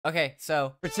Okay,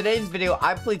 so for today's video,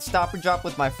 I played Stop or Drop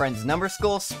with my friends Number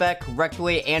Skull, Spec,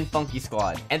 Rectway, and Funky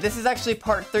Squad. And this is actually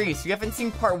part 3, so if you haven't seen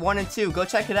part 1 and 2, go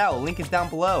check it out. Link is down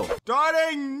below.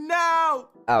 Starting now!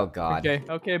 Oh god.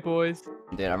 Okay, boys.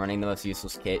 Dude, I'm running the most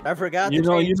useless kit. I forgot. You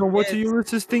know what's the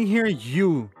useless thing here?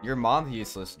 You. Your mom's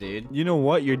useless, dude. You know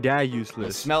what? Your dad You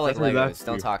useless. smell like That's why Legos. left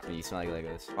Don't you. talk to me. You smell like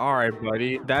Legos. All right,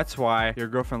 buddy. That's why your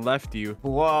girlfriend left you.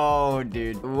 Whoa,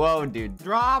 dude. Whoa, dude.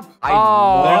 Drop. I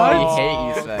literally what? hate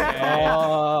you, Spec.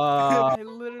 I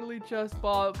literally just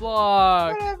bought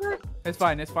block. Whatever. It's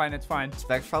fine. It's fine. It's fine.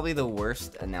 Spec's probably the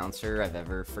worst announcer I've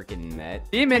ever freaking met.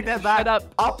 Demon, that back. shut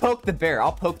up. I'll poke the bear.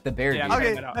 I'll poke the bear, Yeah, dude.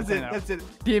 Okay, that out, that's clean it. that out. That's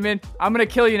it. Demon, I'm gonna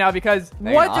kill you now because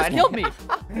Hang what on. just killed me?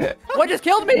 What just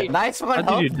killed me? Nice one,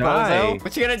 How did you Hope, die? bozo.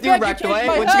 What you gonna do, Spec, you changed Rectway?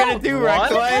 my What you gonna health. do,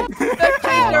 What? Rectway? That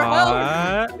changed our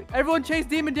health. What? Everyone chase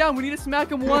Demon down. We need to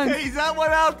smack him once. He's at one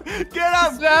out. Get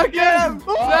him. Smack Get him!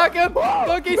 Smack him!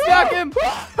 Funky, smack him!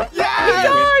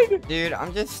 Yeah. He died! Dude,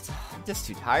 I'm just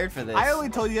too tired for this. I only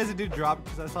told you guys to do drop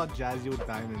because I saw Jazzy with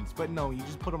diamonds, but no, you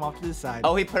just put them off to the side.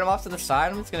 Oh, he put him off to the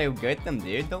side. I'm just gonna go get them,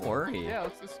 dude. Don't worry. Yeah,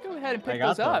 let's go ahead and I pick got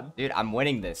those them. up. Dude, I'm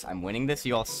winning this. I'm winning this.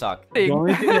 You all suck. The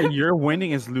only thing that you're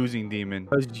winning is losing, Demon.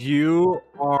 Because you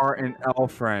are an L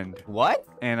friend. What?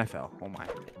 NFL. Oh my.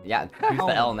 Yeah, who's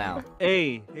the L now?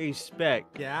 Hey, Spec.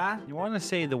 Yeah. You want to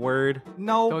say the word?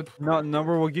 No. Don't- No,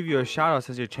 Number will give you a shout out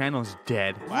since your channel's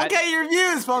dead. Look at your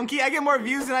views, Funky. I get more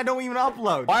views than I don't even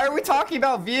upload. Why are we talking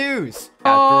about views?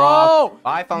 Oh!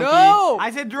 Bye, Funky. No!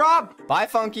 I said drop. Bye,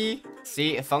 Funky.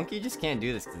 See, Funky just can't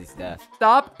do this because he's deaf.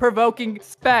 Stop provoking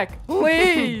Spec,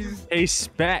 please! Hey,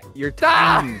 Spec, you're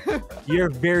Ah! tiny. You're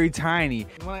very tiny.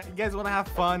 You guys want to have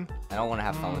fun? I don't want to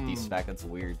have fun with you, Spec. That's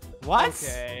weird. What?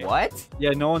 Okay. What?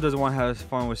 Yeah, no one doesn't want to have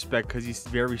fun with Spec because he's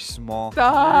very small.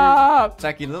 Stop!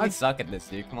 Spec, you literally suck at this,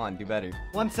 dude. Come on, do better.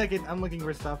 1 second. I'm looking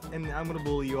for stuff, and I'm gonna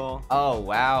bully you all. Oh,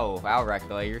 wow. Wow,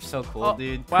 Rectway. You're so cool, Oh,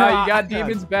 dude. Wow, you got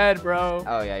Demon's bed, bro.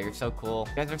 Oh, yeah, you're so cool.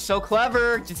 You guys are so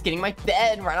clever. Just getting my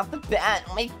bed right off the bat.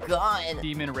 Oh, my God.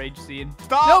 Demon rage scene.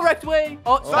 Stop. No, Rectway!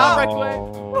 Oh, stop, Oh.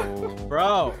 Rectway! Oh.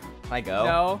 Bro. Can I go?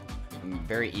 No. I'm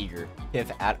very eager.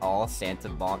 If at all, Santa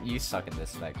Bomb. You suck at this,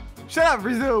 Spec. Shut up.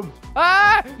 Resume.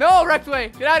 Ah! No,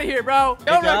 Rectway! Get out of here, bro!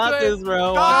 No, Rectway!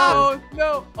 bro. No,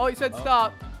 no! Oh, you said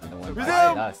stop. I'm the one Resume.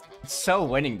 biting dust. So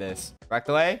winning this.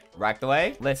 Rectway.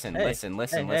 Listen, Hey. listen.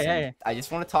 Hey. I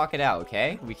just want to talk it out,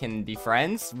 okay? We can be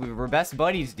friends. We're best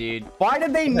buddies, dude. Why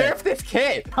did they nerf this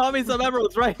kid? Call me some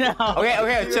emeralds right now.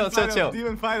 Okay, chill.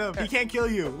 Demon, fight him. He can't kill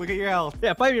you. Look at your health.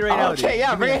 Yeah, fight me right now, dude. Okay,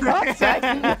 yeah, bring it up, Spec.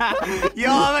 You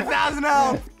all have 1,000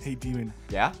 health. Hey, Demon.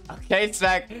 Yeah? Okay,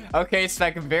 Spec.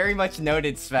 Very much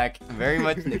noted, Spec. Very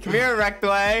much. Come here,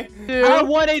 Rectway. I have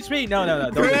 1 HP. No.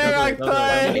 Don't do it, Come don't do here, it,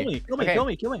 don't do it. Kill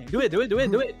me. Okay. Kill me. Do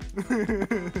it.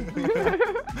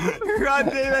 Run,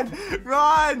 Demon.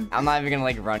 Run. I'm not even gonna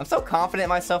like run. I'm so confident in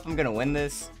myself I'm gonna win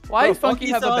this. Why Bro, does Funky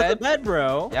have still a has bed?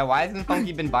 bro. Yeah, why hasn't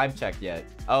Funky been vibe checked yet?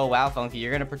 Oh, wow, Funky,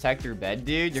 you're gonna protect your bed,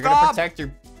 dude? You're gonna Stop. protect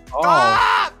your... Oh.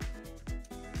 Stop.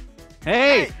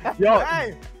 Hey, yo,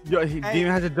 Hey.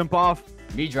 Demon has to jump off.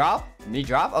 Me drop?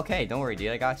 Okay, don't worry,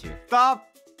 dude. I got you. Stop.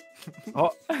 Oh,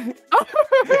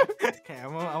 Okay,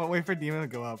 I'm gonna wait for Demon to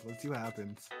go up. Let's see what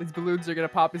happens. His balloons are gonna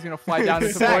pop. He's gonna fly down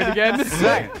into the void again.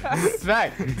 Spec.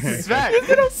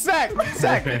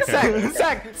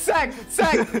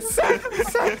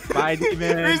 bye,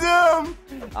 Demon. Resume.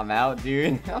 I'm out,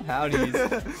 dude. I'm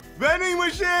outies. Vending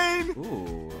machine.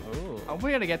 Ooh. Oh,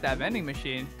 we're gonna get that vending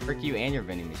machine. Frick you and your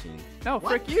vending machine. No,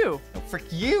 frick you. Oh, frick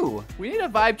you. We need a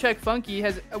vibe check. Funky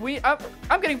has.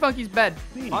 I'm getting Funky's bed.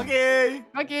 Okay.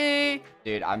 Funky.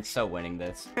 Dude, I'm so winning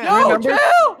this. No, Number?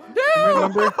 chill.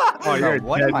 Number? Oh, you're Bro,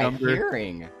 what dead, am I Number.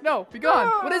 hearing? No, be gone.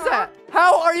 What is that?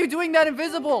 How are you doing that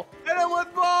invisible? Hit him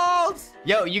with balls.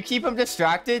 Yo, you keep him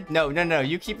distracted? No.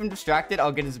 You keep him distracted.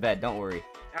 I'll get his bed. Don't worry.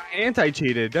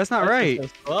 Anti-cheated. That's not right.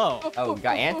 Slow. Oh,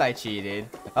 got anti-cheated.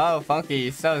 Oh,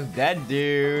 Funky, so dead,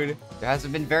 dude. There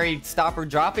hasn't been very stop or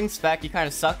dropping, Spec. You kind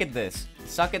of suck at this.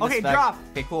 Suck at this, Okay, Spec. drop.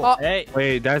 Okay, cool. Oh. Hey.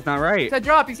 Wait, that's not He right. said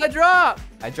drop. He said drop.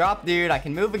 I dropped, dude. I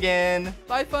can move again.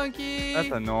 Bye, Funky.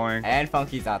 That's annoying. And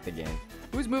Funky's out the game.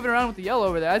 Who's moving around with the yellow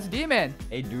over there? That's Demon.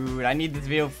 Hey, dude, I need this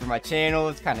video for my channel.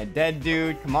 It's kind of dead,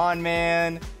 dude. Come on,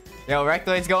 man. Yo,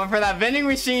 Rectway's going for that vending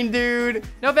machine, dude.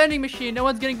 No vending machine. No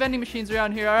one's getting vending machines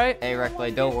around here, all right? Hey,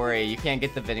 Rectway, don't worry. You can't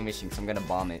get the vending machine, so I'm going to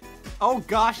bomb it. Oh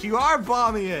gosh, you are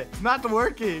bombing it. It's not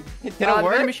working. It The didn't vending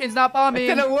work. machine's not It bombing.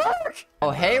 didn't work.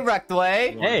 Oh, hey,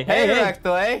 Rectway. Hey.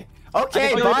 Rectway. Okay, I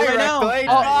can bye, do it right now. Rectway.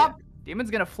 Oh,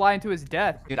 Demon's gonna fly into his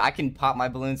death. Dude, I can pop my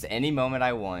balloons any moment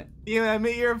I want. Demon, I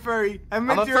admit you're a furry. I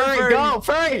admit I'm a you're furry. Go,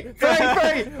 furry.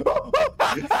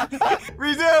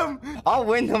 Resume. I'll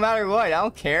win no matter what. I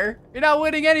don't care. You're not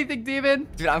winning anything, Demon.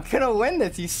 Dude, I'm gonna win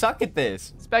this. You suck at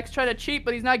this. Spec's trying to cheat,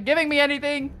 but he's not giving me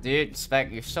anything. Dude,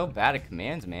 Spec, you're so bad at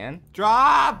commands, man.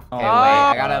 Drop. Okay, wait.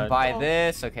 I gotta God. buy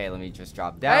this. Okay, let me just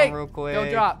drop down Hey, real quick. don't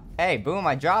drop. Hey, boom,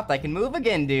 I dropped. I can move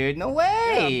again, dude. No Yeah,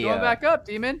 way. I'm going back up,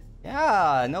 Demon.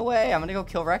 Yeah, no way. I'm gonna go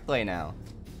kill Recklay now.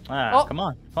 Ah, Oh. come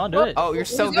on, do it. Oh, you're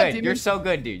so Who's that, good. Demon? You're so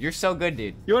good, dude. You're so good,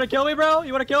 dude. You wanna kill me, bro?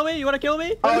 You wanna kill me? You wanna kill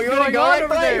me? Oh, is you wanna going go on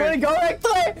over Recklay? there? You wanna go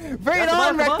Recklay? Bring Yeah, it come on,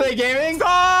 on, come on. Recklay Gaming.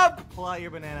 Stop. Pull out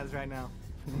your bananas right now.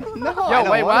 No,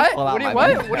 Yo, wait, what? What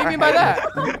do you mean by that?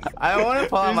 I don't want to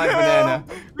pull out my banana.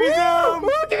 Resume. Oh,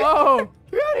 Get out of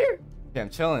here. Okay, I'm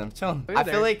chilling. Who's I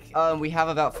there? feel like we have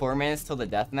about 4 minutes till the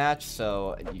death match,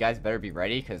 so you guys better be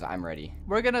ready because I'm ready.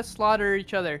 we're gonna slaughter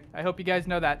each other. I hope you guys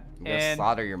know that. I'm gonna And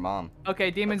slaughter your mom. okay,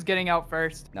 Demon's getting out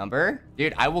first. Number?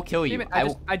 Dude, I will kill you. Demon,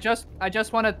 I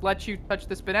just want to let you touch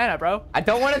this banana, bro. I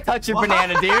don't want to touch your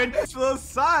banana, dude. It's a little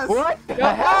sus. What the Yo,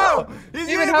 hell? He's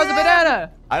Demon, eating how's the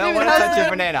banana? I don't Demon, want to how's touch your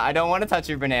the- banana. I don't want to touch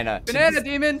your banana. Banana,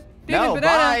 Demon. Demon, No,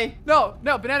 banana. bye.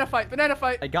 No, banana fight, banana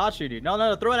fight. I got you, dude.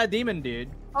 No, throw in that demon, dude.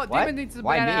 Oh, What? Demon needs some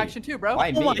Why banana me? action too, bro.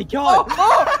 Why Oh my me? god.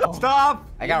 Oh, Stop.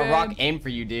 I got a Demon. rock aim for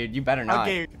you, dude. You better not.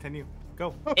 Okay, continue.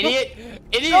 Go. Idiot!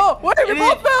 Idiot! No, wait, we Idiot!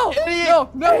 both fell. Idiot!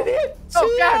 No. Idiot! Oh,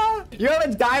 See God. ya. You have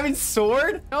a diamond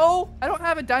sword? no, I don't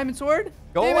have a diamond sword.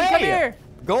 Go Demon, away! come here.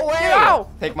 Go away! Get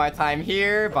out. Take my time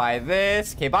here. Buy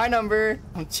this. Okay, buy number.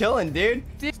 I'm chilling, dude.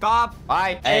 Stop.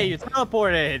 Bye. Hey, you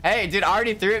teleported. Hey, dude, I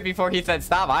already threw it before he said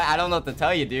stop. I don't know what to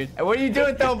tell you, dude. What are you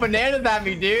doing throwing bananas at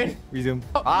me, dude? Resume.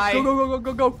 Bye.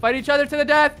 Go. Fight each other to the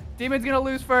death. Demon's gonna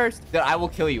lose first. Dude, I will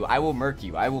kill you. I will murk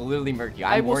you. I will literally murk you.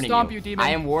 I'm will warning stomp you, Demon. I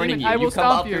am warning Demon, you. I You will come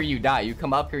stomp up you. here, you die. You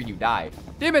come up here, you die.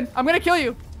 Demon, I'm gonna kill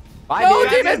you. Bye, No, dude.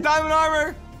 Demon. That's his diamond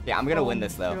armor. Yeah, I'm gonna Oh win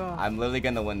this though. God. I'm literally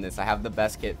gonna win this. I have the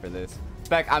best kit for this.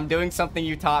 Spec, I'm doing something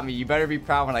you taught me. You better be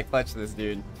proud when I clutch this,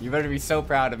 dude. You better be so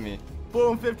proud of me.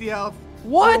 Boom, 50 health.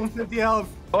 What? Boom, 50 health.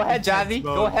 Go ahead, Jazzy. Intense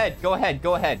Go mode. ahead. Go ahead.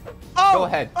 Go ahead. Oh. Go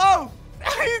ahead. Oh.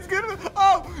 He's gonna.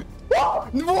 Oh.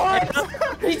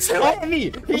 What? He killed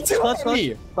me. He killed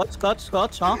me. Clutch.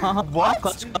 What?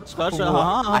 Clutch.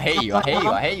 I hate you. I hate you.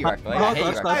 I hate you, Recklay. I hate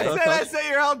you, Recklay. I set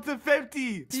your health to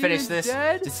 50. Just finish He's this.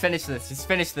 dead? Just finish this. Just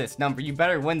finish this number. You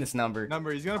better win this number.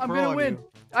 Number, he's gonna I'm pro gonna on win. you.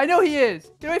 I know he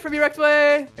is. Get away from me,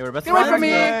 Rexway. Hey, we're best Get away from friends. me.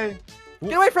 Hey.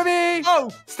 Get away from me.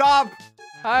 Oh, stop.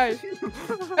 Hi.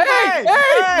 Hey,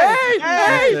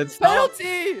 Hey! Stop.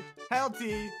 Penalty.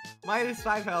 Healthy. Minus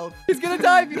 5 health. He's gonna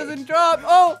die if he doesn't drop.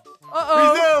 Oh.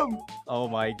 Uh-oh. Resume. Oh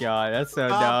my god, that's so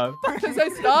Stop. dumb. Does I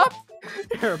stop?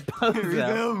 You're both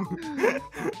dumb. Resume.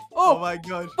 Oh. Oh my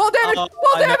gosh. Full damage. Oh,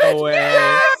 Full damage. no way.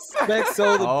 Yes! Spec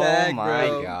sold the Oh bag, my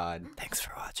bro. god. Thanks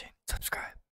for watching.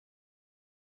 Subscribe.